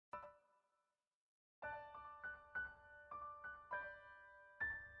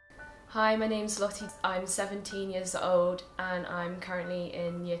Hi, my name's Lottie. I'm 17 years old and I'm currently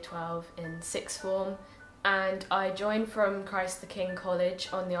in Year 12 in sixth form, and I joined from Christ the King College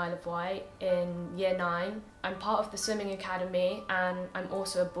on the Isle of Wight in Year 9. I'm part of the swimming academy and I'm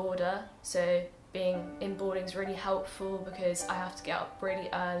also a boarder, so being in boarding is really helpful because I have to get up really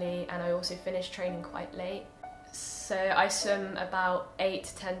early and I also finish training quite late. So I swim about 8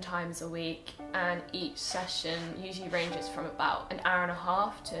 to 10 times a week, and each session usually ranges from about an hour and a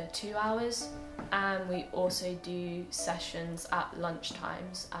half to 2 hours, and we also do sessions at lunch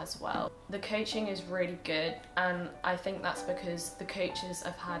times as well. The coaching is really good, and I think that's because the coaches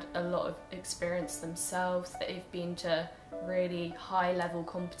have had a lot of experience themselves. They've been to really high level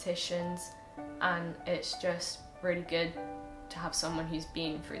competitions, and it's just really good to have someone who's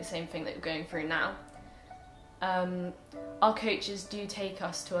been through the same thing that we're going through now. Our coaches do take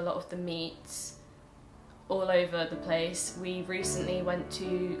us to a lot of the meets all over the place. We recently went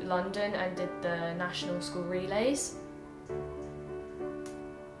to London and did the National School Relays.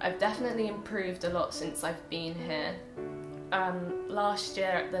 I've definitely improved a lot since I've been here. Last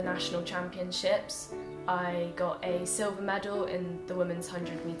year at the National Championships, I got a silver medal in the women's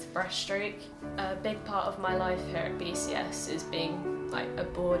 100 metre breaststroke. A big part of my life here at BCS is being like a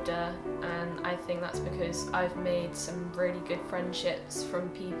boarder, and I think that's because I've made some really good friendships from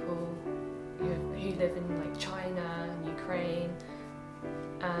people who live in like China and Ukraine,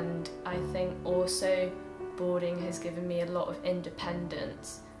 and I think also boarding has given me a lot of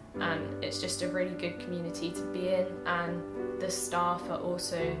independence, and it's just a really good community to be in, and the staff are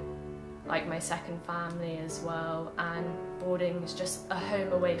also like my second family as well, and boarding is just a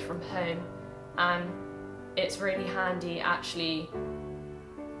home away from home, and it's really handy actually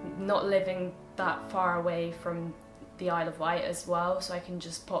not living that far away from the Isle of Wight as well, so I can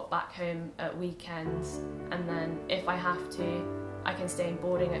just pop back home at weekends, and then if I have to I can stay in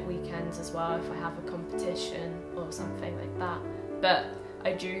boarding at weekends as well if I have a competition or something like that. But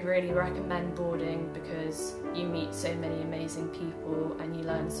I do really recommend boarding because you meet so many amazing people and you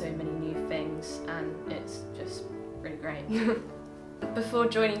learn so many new things, and it's just really great. Before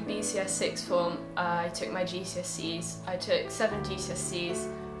joining BCS sixth form, I took my GCSEs. I took 7 GCSEs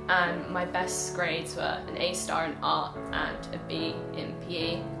and my best grades were an A star in art and a B in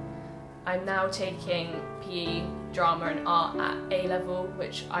PE. I'm now taking PE, drama and art at A level,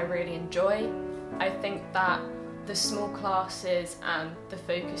 which I really enjoy. I think that the small classes and the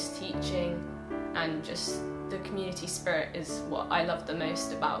focused teaching and just the community spirit is what I love the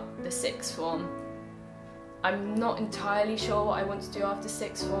most about the sixth form. I'm not entirely sure what I want to do after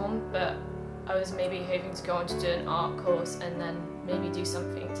sixth form, but I was maybe hoping to go on to do an art course and then maybe do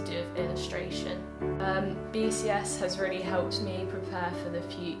something to do with illustration. BCS has really helped me prepare for the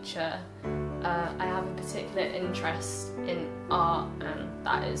future. I have a particular interest in art, and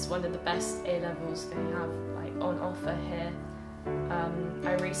that is one of the best A-levels they have on offer here.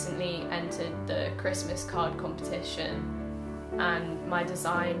 I recently entered the Christmas card competition and my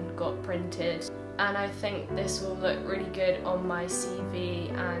design got printed, and I think this will look really good on my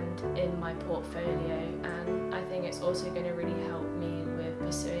CV and in my portfolio, and I think it's also going to really help me with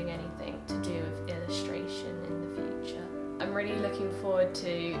pursuing anything to do with illustration in the future. I'm really looking forward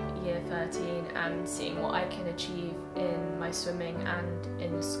to Year 13 and seeing what I can achieve in my swimming and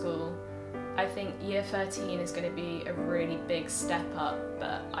in school. I think Year 13 is going to be a really big step up,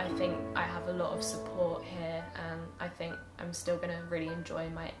 but I think I have a lot of support here, and I think I'm still going to really enjoy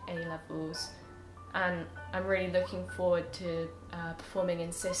my A-levels. And I'm really looking forward to performing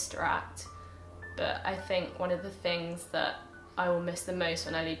in Sister Act, but I think one of the things that I will miss the most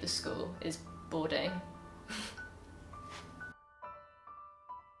when I leave the school is boarding.